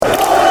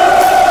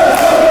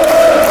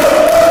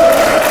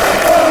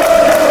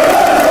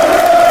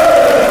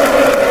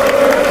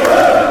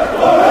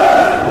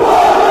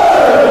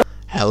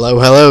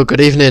Hello,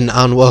 good evening,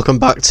 and welcome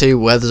back to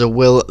Where There's a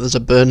Will, There's a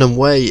Burnham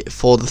Way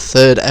for the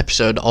third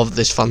episode of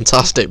this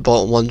fantastic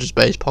Bolton Wanderers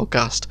based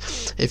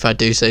podcast, if I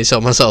do say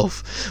so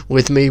myself,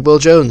 with me, Will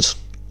Jones.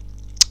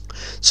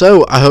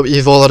 So, I hope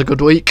you've all had a good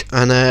week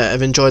and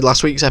have enjoyed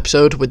last week's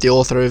episode with the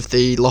author of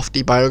the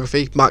Lofty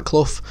biography, Matt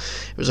Clough.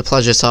 It was a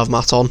pleasure to have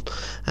Matt on.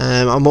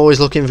 I'm always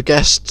looking for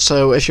guests,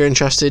 so if you're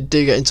interested,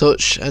 do get in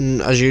touch,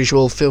 and as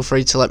usual, feel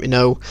free to let me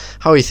know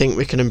how you think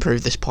we can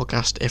improve this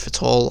podcast, if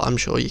at all. I'm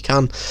sure you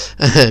can,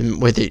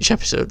 with each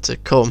episode to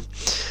come.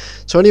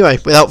 So anyway,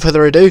 without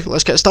further ado,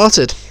 let's get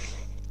started.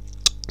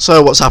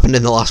 So what's happened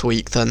in the last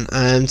week then?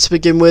 To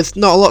begin with,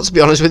 not a lot to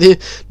be honest with you.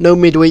 No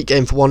midweek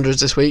game for Wanderers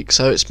this week,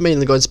 so it's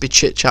mainly going to be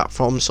chit-chat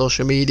from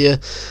social media,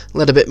 a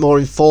little bit more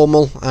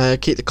informal,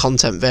 keep the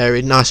content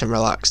varied, nice and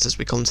relaxed as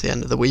we come to the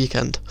end of the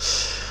weekend.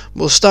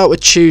 We'll start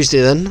with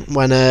Tuesday then,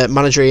 when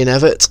manager Ian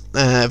Evatt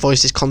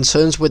voiced his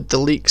concerns with the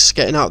leaks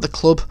getting out of the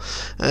club,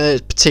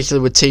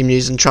 particularly with team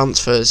news and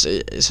transfers.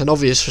 It's an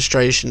obvious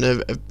frustration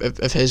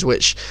of his,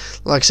 which,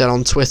 like I said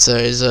on Twitter,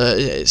 is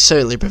it's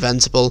certainly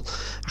preventable.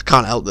 I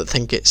can't help but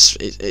think it's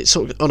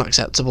sort of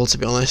unacceptable, to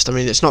be honest. I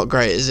mean, it's not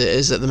great as it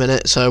is at the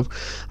minute, so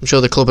I'm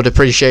sure the club would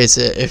appreciate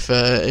it if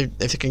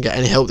they can get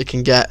any help they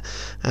can get,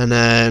 and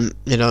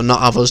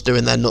not have us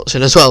doing their nuts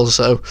in as well.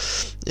 So,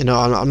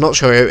 I'm not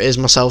sure who it is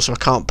myself, so I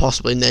can't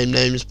possibly name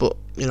names, but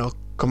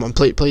come on,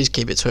 please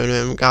keep it to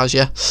him, guys.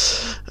 Yeah.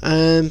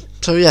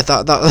 So yeah,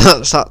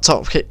 that's that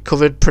topic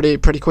covered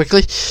pretty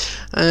quickly.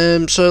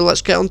 So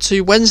let's get on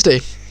to Wednesday.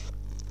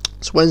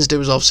 So Wednesday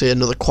was obviously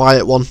another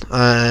quiet one.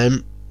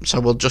 So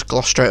we'll just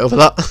gloss straight over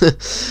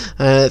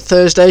that.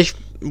 Thursday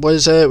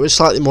was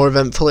slightly more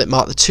eventful. It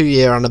marked the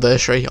 2-year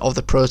anniversary of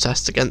the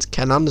protests against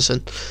Ken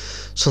Anderson,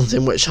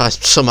 something which I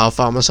somehow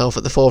found myself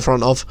at the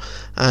forefront of.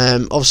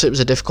 Obviously it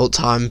was a difficult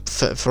time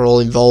for all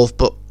involved,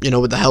 but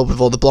with the help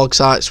of all the blog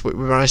sites, we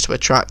managed to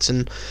attract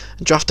and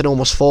drafted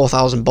almost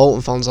 4,000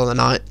 Bolton fans on the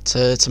night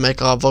to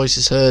make our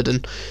voices heard,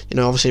 and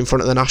obviously in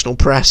front of the national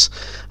press.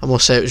 I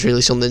must say it was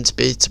really something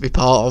to be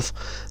part of,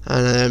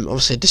 and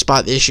obviously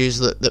despite the issues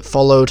that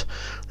followed,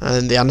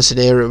 and the Anderson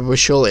era was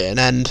surely at an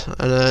end,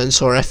 and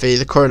saw Effie,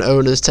 the current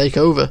owners, take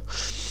over.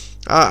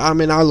 I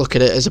mean, I look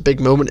at it as a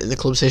big moment in the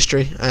club's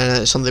history,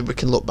 and it's something we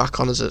can look back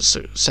on as a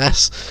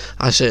success.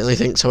 I certainly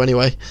think so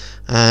anyway.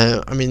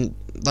 I mean,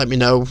 let me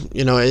know,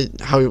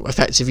 how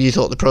effective you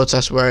thought the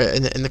protests were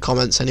in the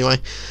comments anyway.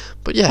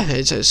 But yeah,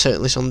 it's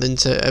certainly something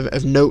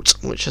of note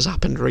which has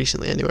happened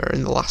recently anywhere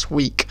in the last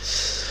week.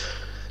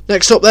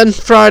 Next up then,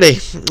 Friday,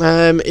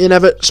 Ian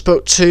Evatt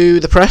spoke to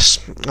the press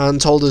and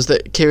told us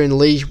that Kieran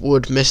Lee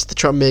would miss the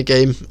Tranmere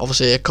game,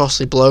 obviously a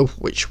costly blow,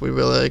 which we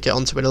will get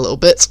onto in a little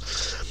bit.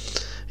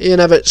 Ian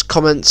Evatt's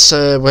comments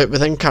were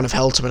then kind of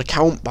held to an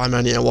account by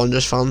many a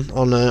Wanderers fan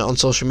on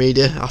social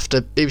media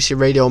after BBC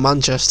Radio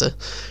Manchester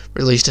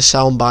released a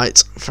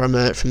soundbite from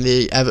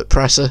the Evatt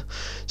presser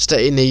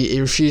stating he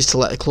refused to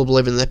let the club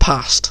live in the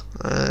past.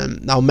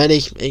 Now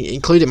many,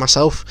 including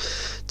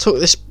myself, took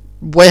this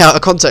way out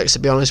of context, to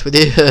be honest with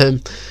you,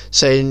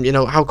 saying,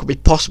 how could we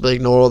possibly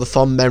ignore all the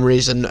fond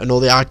memories and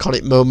all the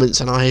iconic moments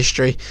in our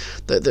history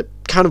that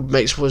kind of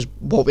makes us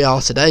what we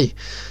are today.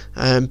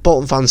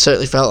 Bolton fans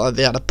certainly felt like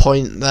they had a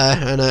point there,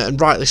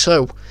 and rightly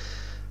so,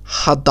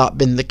 had that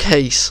been the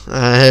case.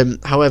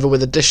 However,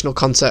 with additional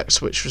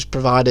context which was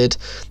provided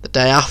the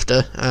day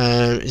after,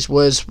 his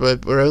words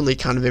were only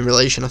kind of in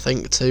relation, I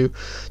think, to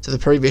the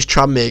previous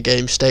Tranmere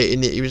game,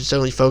 stating that he was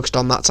only focused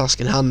on that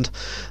task in hand,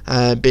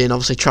 being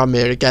obviously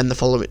Tranmere again the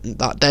following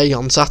that day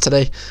on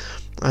Saturday.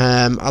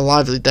 A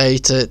lively day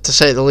to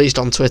say the least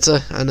on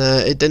Twitter, and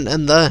it didn't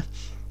end there.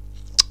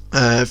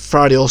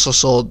 Friday also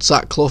saw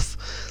Zach Clough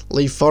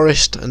leave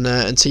Forest and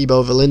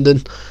Thibaut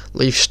Verlinden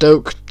leave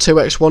Stoke, two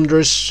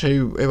ex-Wanderers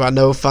who I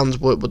know fans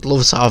would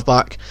love to have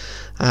back,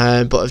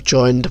 but have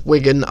joined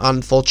Wigan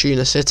and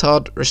Fortuna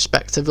Sittard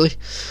respectively.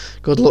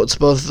 Good luck to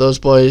both of those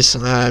boys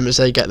as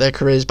they get their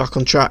careers back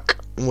on track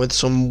with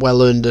some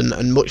well-earned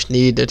and much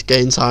needed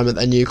game time at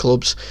their new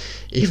clubs,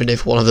 even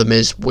if one of them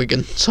is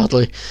Wigan,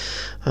 sadly.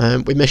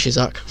 We miss you,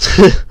 Zach.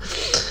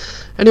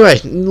 Anyway,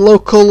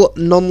 local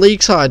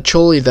non-league side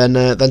Chorley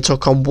then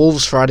took on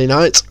Wolves Friday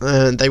night,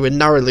 and they were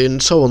narrowly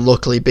and so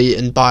unluckily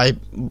beaten by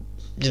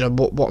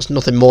what's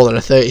nothing more than a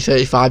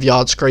 30-35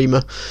 yard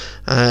screamer.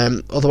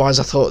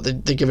 Otherwise, I thought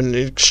they'd given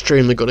an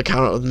extremely good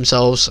account of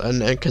themselves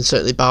and can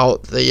certainly bow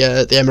out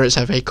the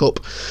Emirates FA Cup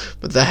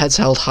with their heads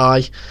held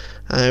high.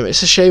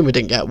 It's a shame we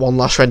didn't get one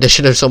last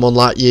rendition of Someone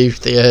Like You,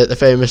 the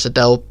famous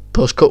Adele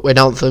post-cup win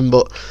anthem,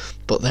 but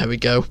there we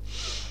go.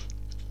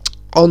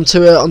 On to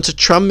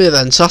Tranmere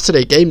then,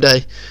 Saturday, game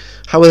day.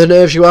 How were the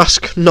nerves, you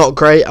ask? Not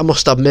great, I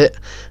must admit.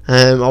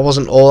 I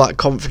wasn't all that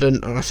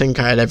confident, and I think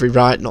I had every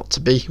right not to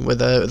be with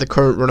the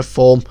current run of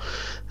form.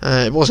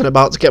 It wasn't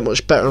about to get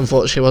much better,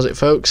 unfortunately, was it,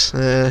 folks?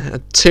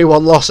 A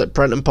 2-1 loss at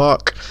Prenton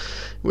Park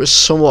was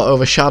somewhat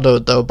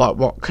overshadowed, though, by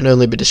what can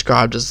only be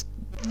described as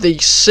the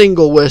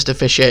single worst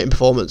officiating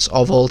performance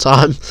of all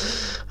time.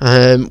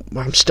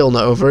 I'm still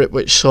not over it,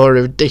 which saw a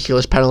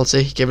ridiculous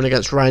penalty given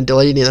against Ryan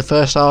Delaney in the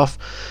first half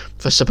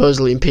for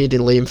supposedly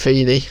impeding Liam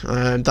Feeney.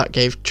 That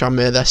gave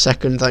Tranmere their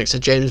second thanks to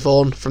James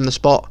Vaughan from the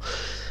spot,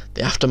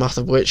 the aftermath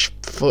of which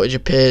footage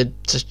appeared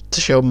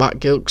to show Matt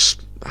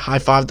Gilks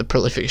high-fived the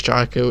prolific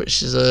striker,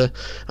 which is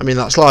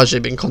that's largely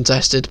been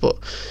contested, but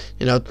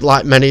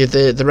like many of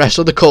the rest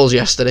of the calls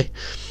yesterday.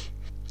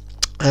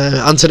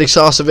 Anthony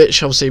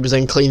Sarcevic obviously was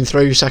then clean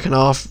through second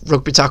half,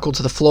 rugby tackle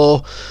to the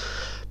floor,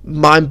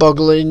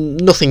 mind-boggling,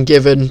 nothing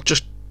given,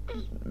 just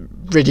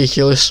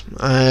ridiculous.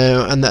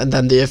 And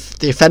then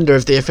the offender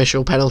of the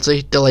official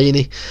penalty,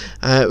 Delaney,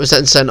 was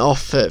then sent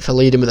off for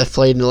leading with a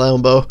flayed in the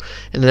elbow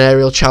in an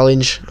aerial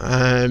challenge.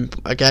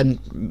 Again,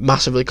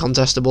 massively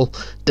contestable.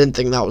 Didn't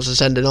think that was a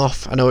sending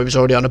off. I know he was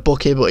already on a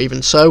bookie, but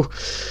even so.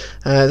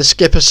 The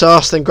skipper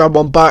Sars then grabbed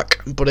one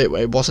back, but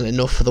it wasn't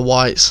enough for the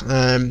Whites.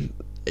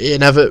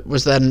 Ian Evatt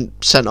was then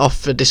sent off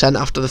for dissent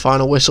after the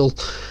final whistle,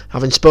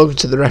 having spoken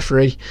to the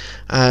referee,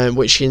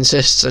 which he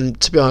insists,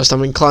 and to be honest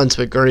I'm inclined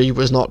to agree,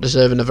 was not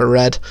deserving of a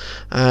red.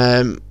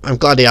 I'm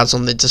glad he had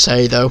something to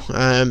say though,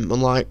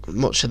 unlike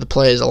much of the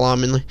players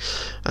alarmingly,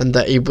 and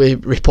that he will be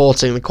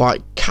reporting the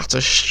quite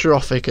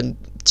catastrophic and,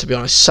 to be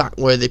honest,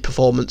 sack-worthy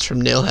performance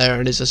from Neil Hare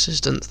and his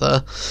assistants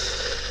there.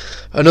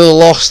 Another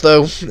loss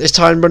though. Is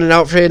time running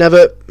out for Ian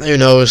Evatt? Who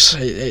knows?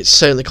 It's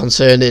certainly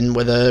concerning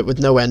with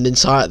no end in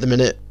sight at the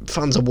minute.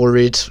 Fans are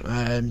worried.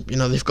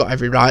 They've got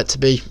every right to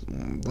be.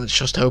 Let's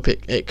just hope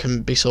it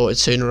can be sorted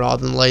sooner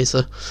rather than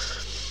later.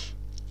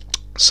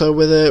 So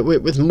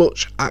with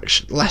much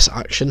less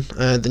action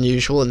than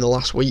usual in the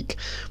last week,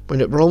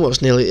 we're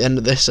almost nearly at the end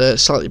of this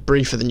slightly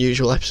briefer than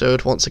usual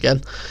episode once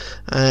again.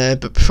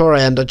 But before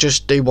I end, I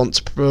just do want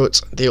to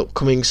promote the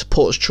upcoming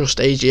Supporters Trust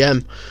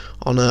AGM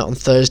on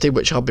Thursday,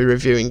 which I'll be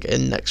reviewing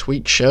in next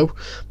week's show,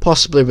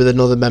 possibly with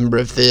another member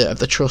of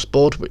the trust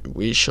board.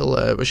 We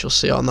shall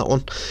see on that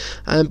one.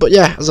 But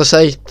yeah, as I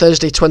say,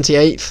 Thursday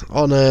 28th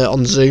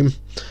on Zoom,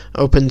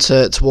 open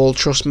to all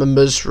trust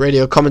members.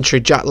 Radio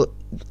commentary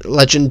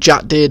legend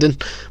Jack Dearden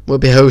will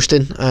be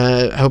hosting,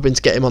 hoping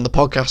to get him on the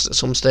podcast at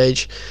some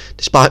stage,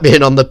 despite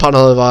being on the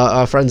panel of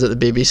our friends at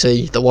the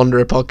BBC, the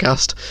Wanderer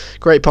podcast.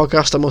 Great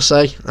podcast, I must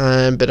say.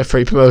 Bit of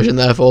free promotion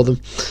there for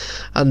them.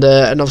 And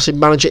obviously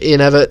manager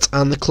Ian Evatt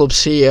and the club's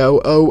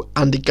CEO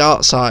Andy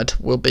Gartside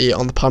will be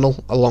on the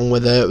panel, along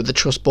with the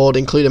trust board,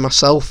 including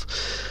myself.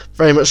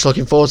 Very much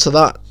looking forward to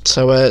that.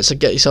 So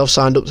get yourself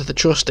signed up to the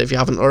trust if you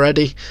haven't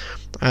already.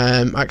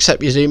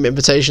 Accept your Zoom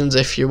invitations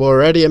if you're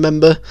already a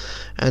member,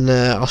 and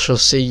I shall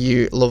see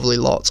you lovely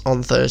lot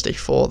on Thursday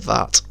for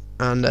that.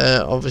 And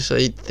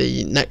obviously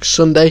the next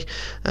Sunday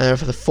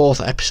for the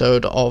fourth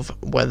episode of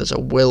Where There's a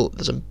Will,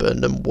 There's a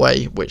Burnham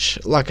Way,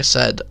 which, like I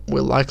said,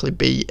 will likely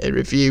be a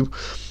review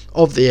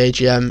of the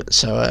AGM.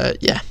 So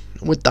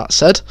with that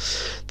said,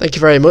 thank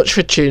you very much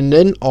for tuning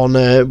in on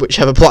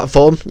whichever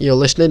platform you're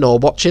listening or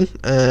watching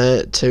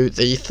to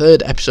the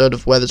third episode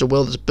of Where There's a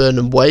Will, There's a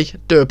Burnham Way. I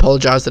do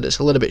apologise that it's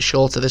a little bit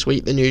shorter this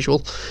week than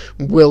usual.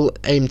 We'll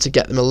aim to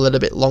get them a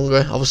little bit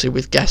longer. Obviously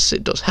with guests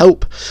it does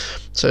help,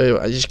 so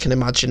as you can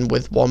imagine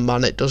with one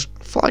man it does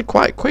fly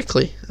quite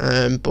quickly.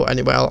 But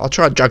anyway, I'll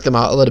try and drag them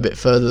out a little bit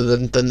further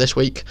than this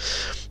week.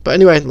 But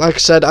anyway, like I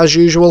said, as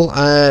usual,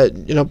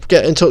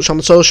 get in touch on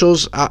the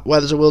socials at Where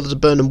There's a Will, There's a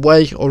Burnham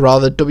Way, or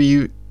rather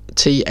WTAW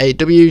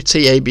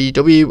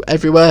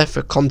everywhere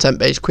for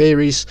content-based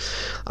queries.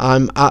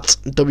 I'm at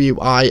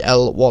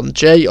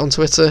WIL1J on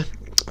Twitter.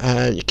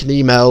 You can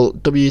email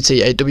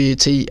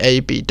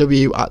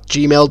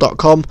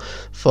WTAWTABW@gmail.com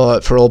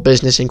for all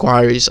business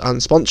inquiries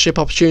and sponsorship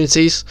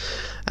opportunities.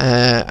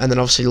 And then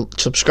obviously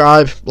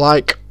subscribe,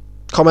 like,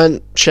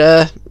 comment,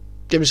 share.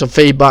 Give me some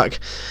feedback,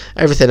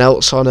 everything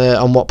else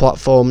on what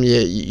platform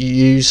you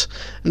use,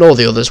 and all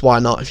the others, why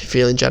not, if you're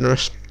feeling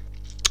generous.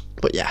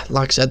 But yeah,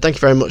 like I said, thank you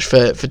very much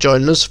for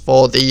joining us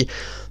for the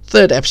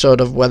third episode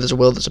of Where There's a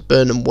Will, There's a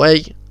Burnham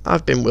Way.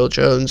 I've been Will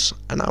Jones,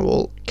 and I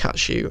will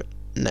catch you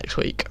next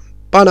week.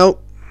 Bye now.